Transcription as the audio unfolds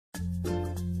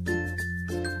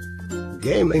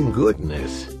gaming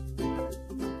goodness.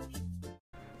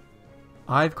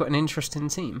 I've got an interesting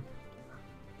team.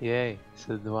 Yay,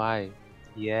 so do I.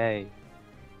 Yay.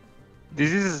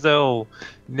 This is so...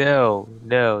 No,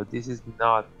 this is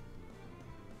not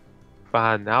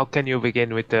fun. How can you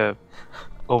begin with the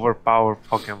overpowered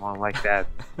Pokemon like that?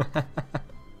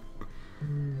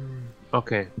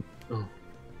 Okay.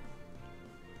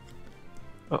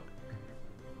 Oh.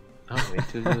 I'm going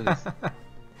to do this.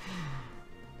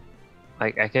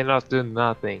 Like, I cannot do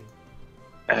nothing.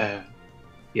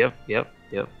 Yep.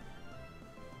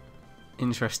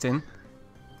 Interesting.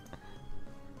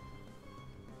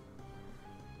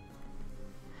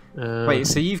 Wait,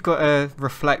 so you've got a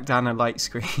reflect and a light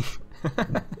screen?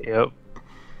 Yep.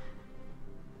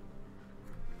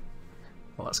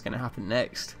 What's going to happen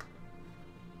next?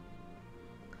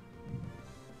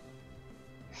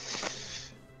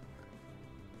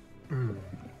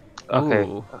 Okay,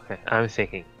 Ooh. okay, I'm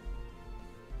thinking.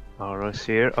 Aura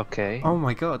Sphere, okay. Oh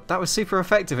my god, that was super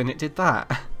effective and it did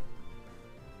that.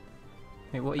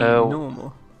 Wait, what are you,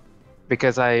 normal?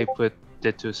 Because I put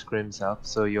the 2 screams up,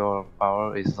 so your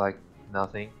power is like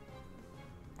nothing.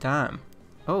 Damn.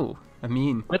 Oh,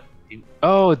 immune. What?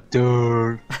 Oh,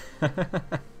 dude.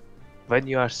 When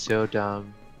you are so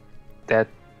dumb, that.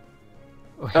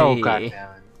 Oh Hey. god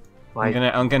damn it! Like...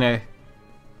 I'm gonna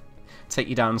take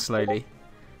you down slowly.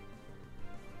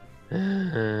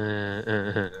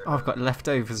 Oh, I've got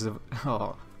leftovers of.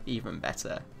 Oh, even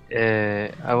better.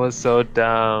 I was so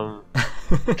dumb.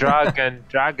 Dragon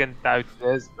type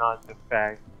does not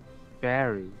affect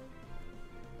fairy.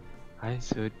 I'm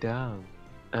so dumb.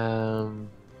 Oh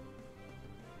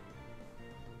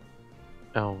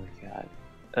my god.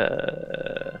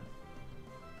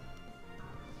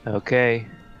 Okay.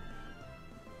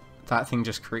 That thing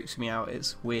just creeps me out.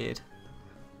 It's weird.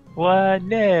 What?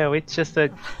 No, it's just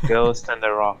a ghost and a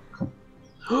rock.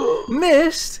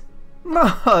 Missed?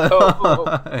 No.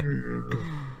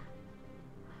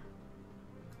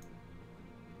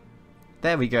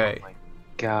 There we go. Oh my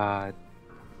god.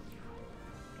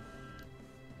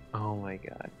 Oh my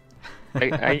god.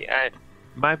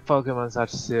 My Pokemons are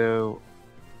so...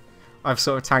 I've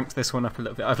sort of tanked this one up a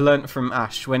little bit. I've learnt from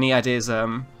Ash when he had his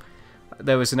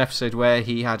there was an episode where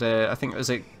he had I think it was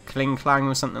a Kling Clang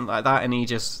or something like that, and he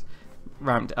just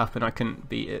ramped it up and I couldn't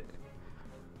beat it.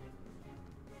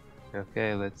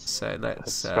 Okay, let's try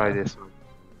this one.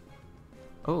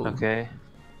 Oh. Okay.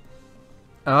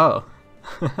 Oh.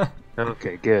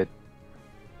 Okay, good.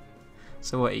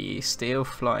 So what are you, steel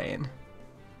flying?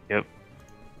 Yep.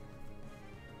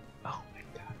 Oh my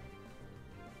god.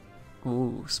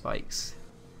 Ooh, spikes.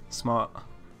 Smart.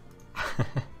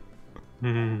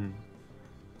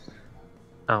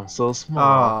 I'm so smart.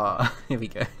 Ah, here we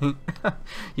go.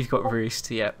 You've got Roost,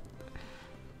 yep.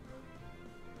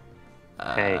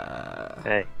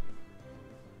 Hey.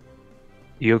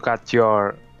 You got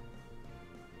your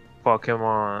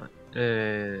Pokemon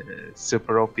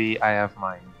Super OP, I have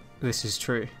mine. This is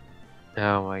true.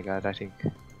 Oh my god, I think...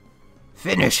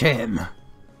 Finish him!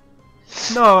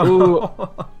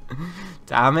 No!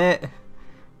 Damn it!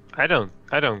 I don't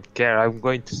care, I'm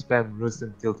going to spam Roost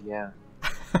until the end.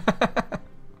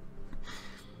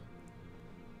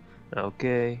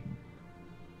 Okay.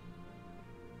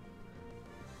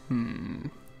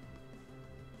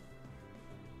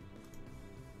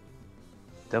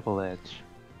 Double edge.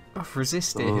 I've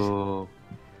resisted. Oh.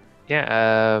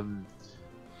 Yeah,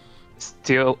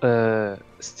 still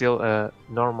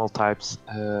normal types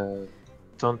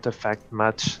don't affect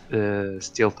much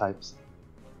steel types.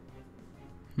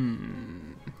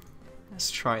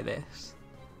 Let's try this.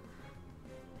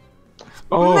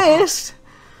 Oh. Missed!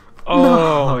 Oh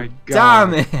No, my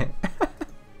god. damn it!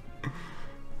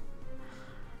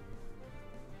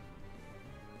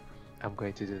 I'm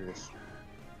going to do this.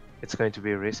 It's going to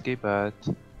be risky, but...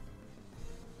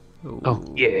 Ooh, Oh,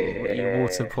 yeah. You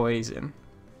water poison.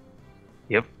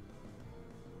 Yep.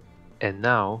 And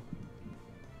now,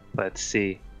 let's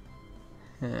see.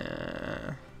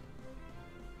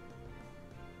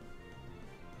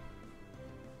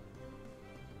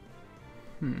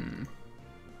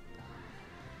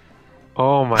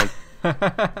 Oh my...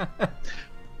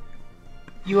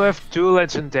 You have 2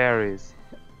 legendaries.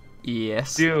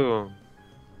 Yes. Dude.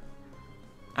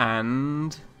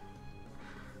 And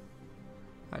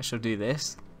I shall do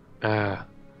this. And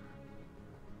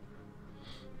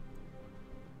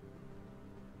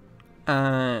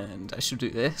I shall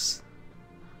do this.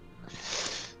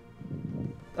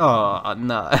 Oh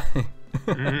no.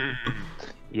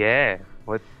 Yeah.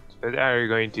 What are you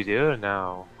going to do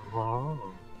now? Oh.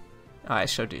 I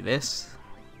shall do this.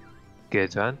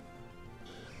 Good one.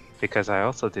 because I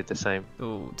also did the same.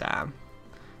 Oh, damn.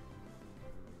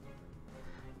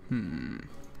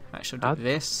 I should How- do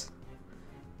this.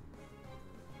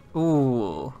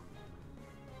 Ooh.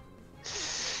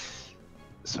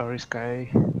 Sorry, Sky.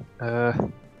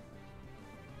 God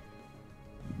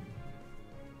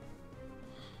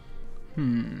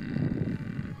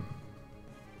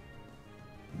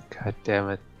damn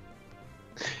it.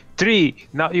 3!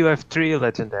 Now you have 3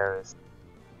 legendaries.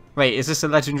 Wait, is this a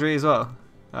legendary as well?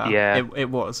 Yeah. It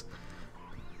was.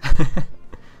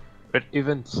 But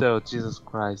even so, Jesus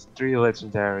Christ, 3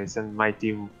 legendaries and my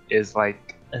team is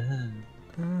like...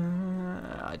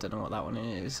 I don't know what that one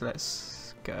is.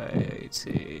 Let's go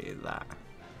to that.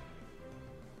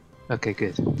 Okay,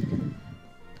 good.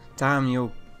 Damn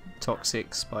your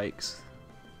toxic spikes.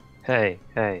 Hey,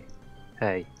 hey,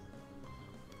 hey.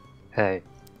 Hey.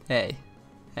 Hey.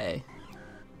 Hey.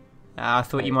 I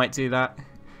thought you might do that.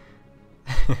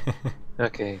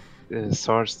 Okay,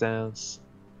 Swords Dance.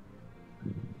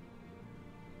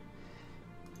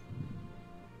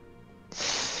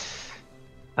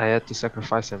 I had to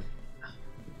sacrifice him.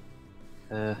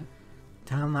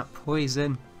 Damn that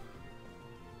poison.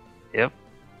 Yep.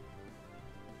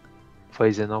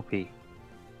 Poison OP.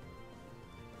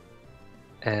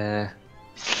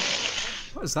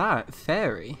 What was that?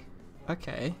 Fairy?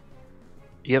 Okay.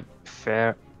 Yep,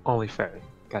 fair. Only fairy.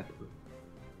 Got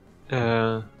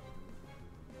it.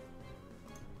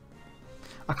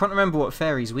 I can't remember what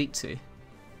fairy's weak to.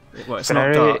 Well, it's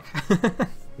Fairy- not dark.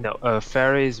 No,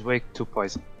 fairy is weak to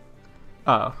poison.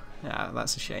 Oh, yeah,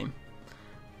 that's a shame.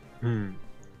 Hmm.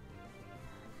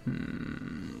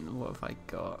 What have I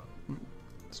got?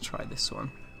 Let's try this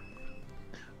one.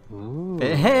 Ooh.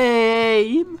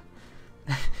 Behave!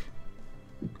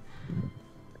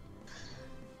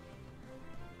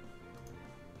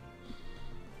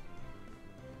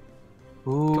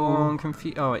 Ooh. Go on,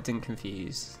 confuse. Oh, it didn't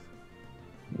confuse.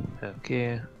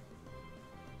 Okay.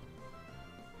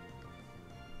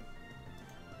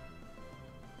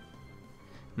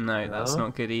 No, that's No?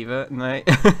 not good either. No.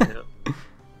 No.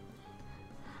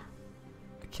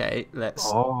 Okay, let's.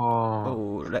 Oh.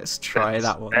 Oh, let's try That's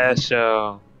that one. Then.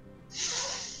 Special.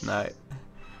 No.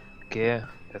 Okay,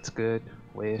 that's good.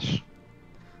 Wish.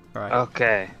 Right.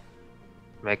 Okay.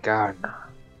 Megarna.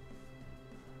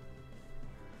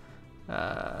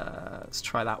 Let's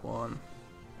try that one.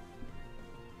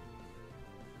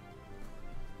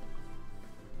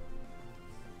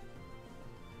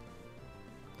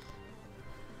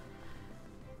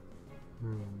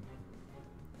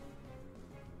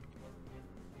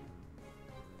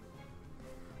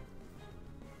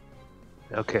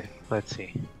 Okay, let's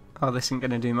see. Oh, this isn't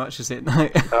gonna do much, is it? No.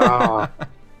 Oh,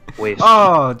 wish.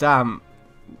 Oh, damn.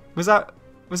 Was that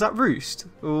roost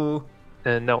or?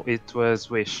 No, it was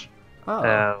wish.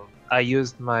 Oh. I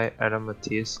used my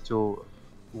aromatisse to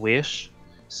wish.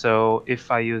 So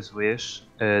if I use wish,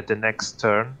 the next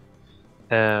turn,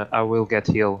 I will get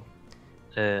heal.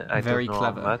 I Very don't know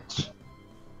clever. how much.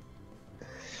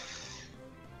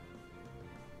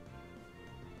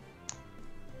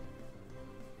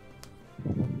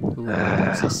 Ooh,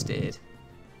 resisted.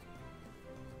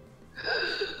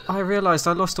 I realised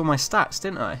I lost all my stats,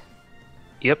 didn't I?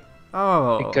 Yep.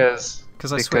 Oh. Because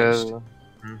I switched.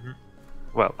 Mhm.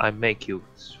 Well, I make you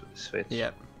switch.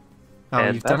 Yep. Oh,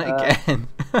 And you've done it again.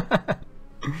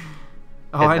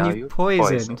 Oh, And and now you've you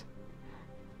poisoned.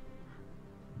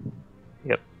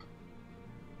 Yep.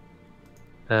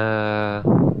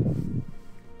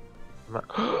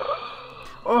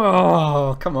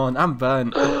 Oh, come on, I'm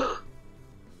burnt.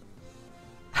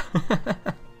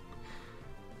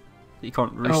 You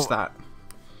can't roost Oh. that.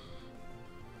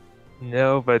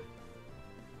 No, but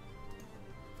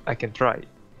I can try.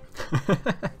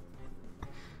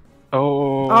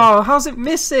 Oh. Oh, how's it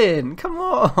missing? Come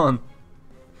on.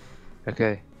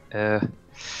 Okay. Oh.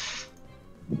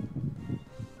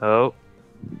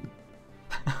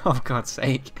 Oh, God's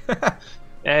sake.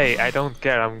 Hey, I don't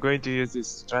care. I'm going to use this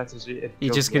strategy.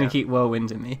 You're just going to keep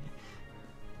whirlwinding me.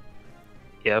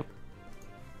 Yep.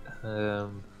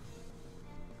 Come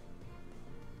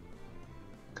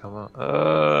on.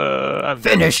 I'm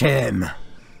Finish him.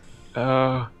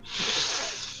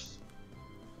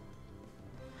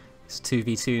 It's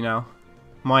 2v2 now.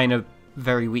 Mine are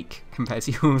very weak compared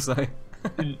to yours, though.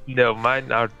 No,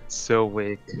 mine are so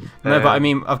weak. No, but I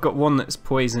mean, I've got one that's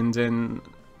poisoned, and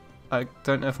I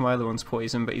don't know if my other one's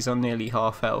poisoned, but he's on nearly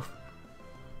half health.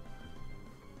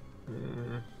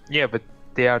 Yeah, but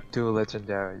they are 2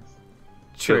 legendaries.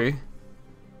 True.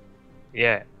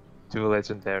 Yeah, 2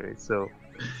 legendaries. So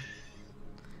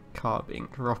Carving,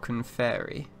 rock and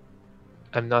fairy.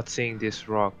 I'm not seeing this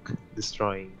rock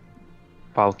destroying.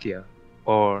 Palkia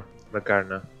or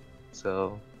Magarna.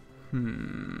 So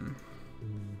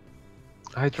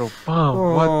Hydro Bomb.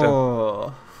 What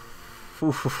Oh.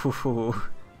 Ooh.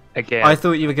 again? I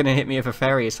thought you were going to hit me with a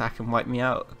fairy attack and wipe me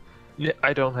out. Yeah,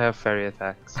 I don't have fairy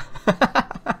attacks.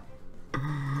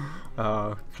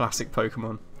 Oh, classic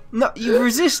Pokemon. No, you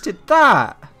resisted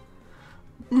that!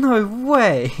 No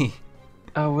way!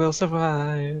 I will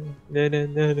survive. No, no,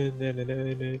 no, no, no, no,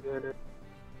 no, no, no.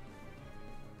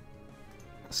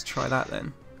 Let's try that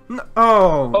then. No,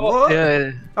 oh, what?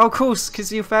 Yeah. Oh, of course,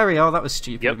 because you're fairy. Oh, that was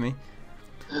stupid Yep. of me.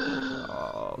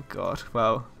 Oh, God.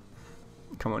 Well,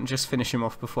 come on, just finish him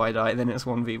off before I die, then it's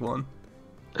 1v1.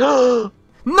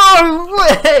 No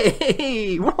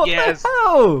way! What Yes. the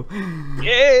hell?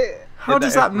 Yeah. How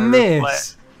does that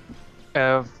miss?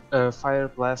 Fire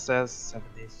Blast has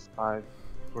 75%.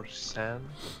 Right,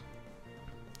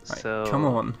 So come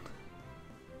on.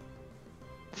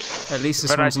 At least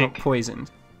this But I one's not think-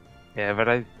 poisoned. Yeah, but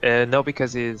I no,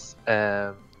 because it's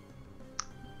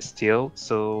steel,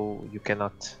 so you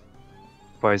cannot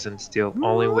poison steel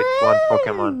only with one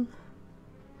Pokemon.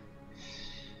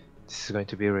 This is going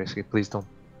to be risky. Please don't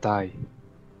die.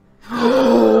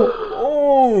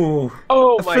 Oh!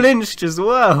 Oh Flinched as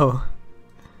well.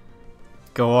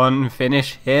 Go on,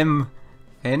 finish him.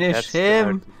 Finish That's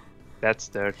him. dirty. That's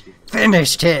dirty.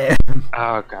 Finished him.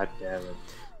 Oh god damn it.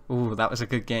 Ooh, that was a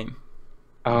good game.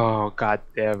 Oh god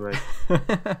damn it.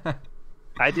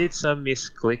 I did some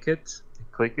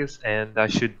clickers, and I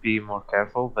should be more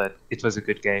careful, but it was a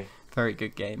good game. Very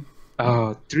good game.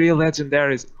 Oh, 3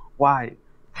 legendaries. Why?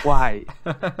 Why?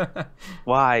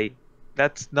 Why?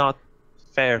 That's not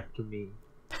fair to me.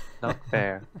 Not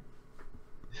fair.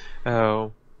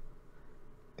 Oh.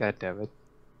 God damn it.